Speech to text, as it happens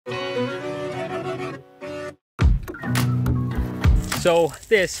So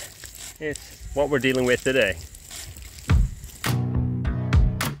this is what we're dealing with today.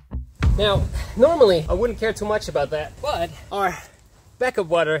 Now, normally I wouldn't care too much about that, but our backup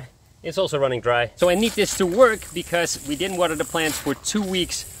water is also running dry. So I need this to work because we didn't water the plants for 2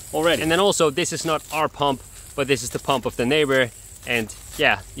 weeks already. And then also, this is not our pump, but this is the pump of the neighbor. And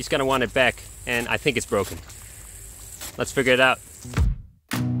yeah, he's gonna want it back, and I think it's broken. Let's figure it out.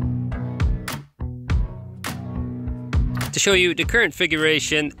 To show you the current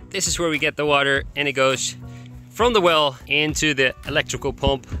configuration, this is where we get the water, and it goes from the well into the electrical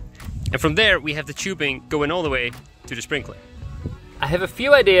pump. And from there, we have the tubing going all the way to the sprinkler. I have a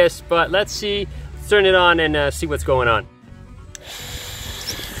few ideas, but let's see. Let's turn it on and see what's going on.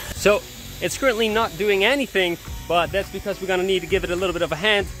 So it's currently not doing anything, but that's because we're gonna need to give it a little bit of a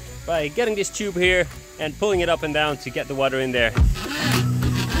hand by getting this tube here and pulling it up and down to get the water in there.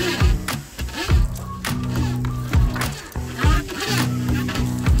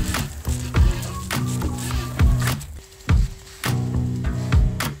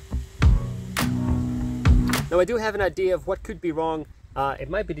 Now I do have an idea of what could be wrong. It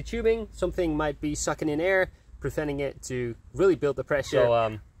might be the tubing, something might be sucking in air, preventing it to really build the pressure.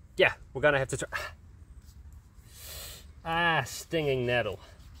 So yeah, we're gonna have to try. Stinging nettle.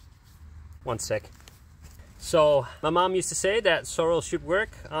 One sec. So my mom used to say that sorrel should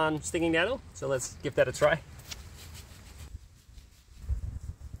work on stinging nettle, so let's give that a try.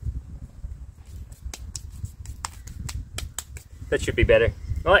 That should be better.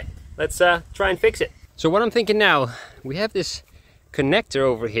 All right, let's try and fix it. So what I'm thinking now, we have this connector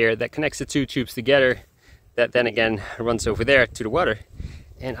over here that connects the two tubes together, that then again runs over there to the water.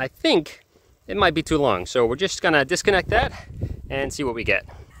 And I think it might be too long. So we're just gonna disconnect that and see what we get.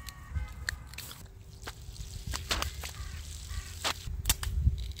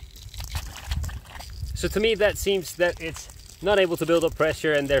 So to me that seems that it's not able to build up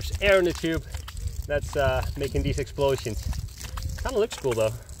pressure, and there's air in the tube that's making these explosions. Kind of looks cool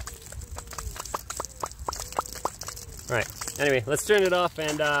though. All right, anyway, let's turn it off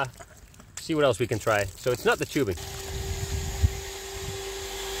and see what else we can try. So it's not the tubing.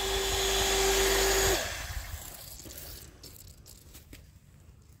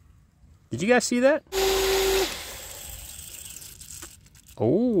 Did you guys see that?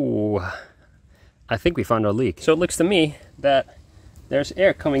 Oh, I think we found our leak. So it looks to me that there's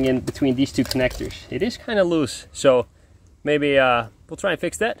air coming in between these two connectors. It is kind of loose, so maybe we'll try and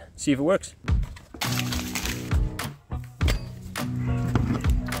fix that, see if it works.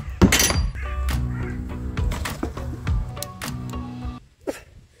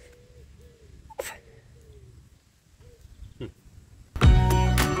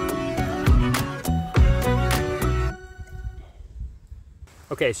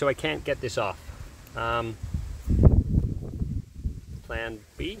 Okay, so I can't get this off. Plan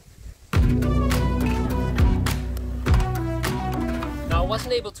B. Now I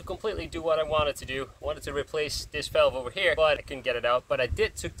wasn't able to completely do what I wanted to do. I wanted to replace this valve over here, but I couldn't get it out. But I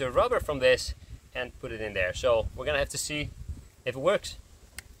did took the rubber from this and put it in there. So we're gonna have to see if it works.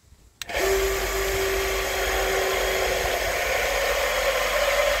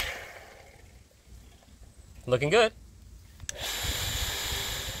 Looking good.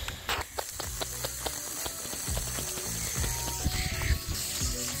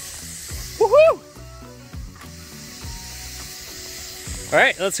 Woohoo! All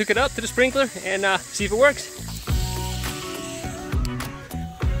right, let's hook it up to the sprinkler and see if it works.